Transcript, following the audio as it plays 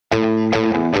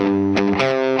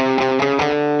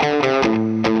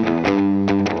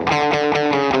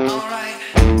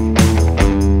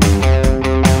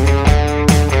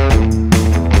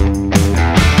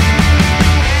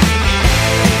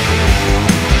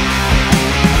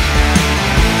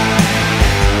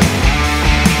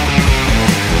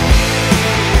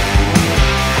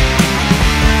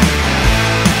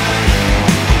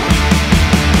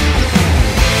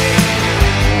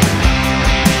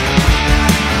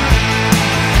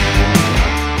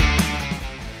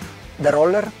The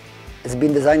roller has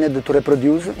been designed to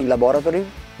reproduce in laboratory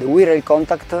the wheel rail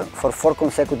contact for 4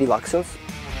 consecutive axles.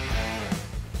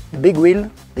 The big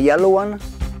wheel, the yellow one,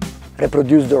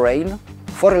 reproduces the rail.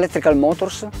 4 electrical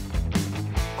motors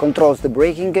controls the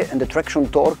braking and the traction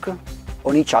torque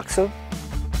on each axle.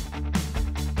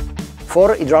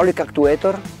 4 hydraulic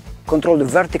actuators control the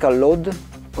vertical load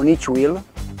on each wheel.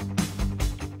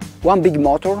 1 big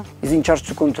motor is in charge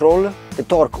to control the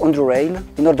torque on the rail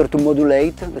in order to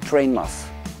modulate the train mass.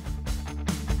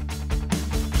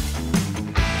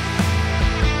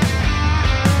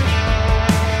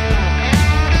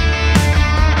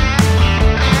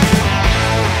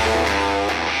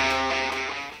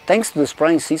 Thanks to the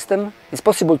spring system, it's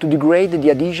possible to degrade the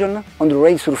adhesion on the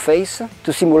rail surface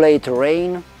to simulate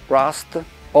rain, rust,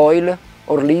 oil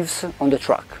or leaves on the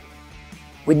track.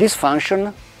 With this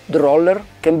function, the roller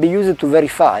can be used to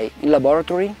verify in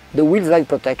laboratory the wheel slide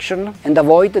protection and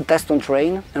avoid the test on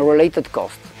train and related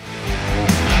costs.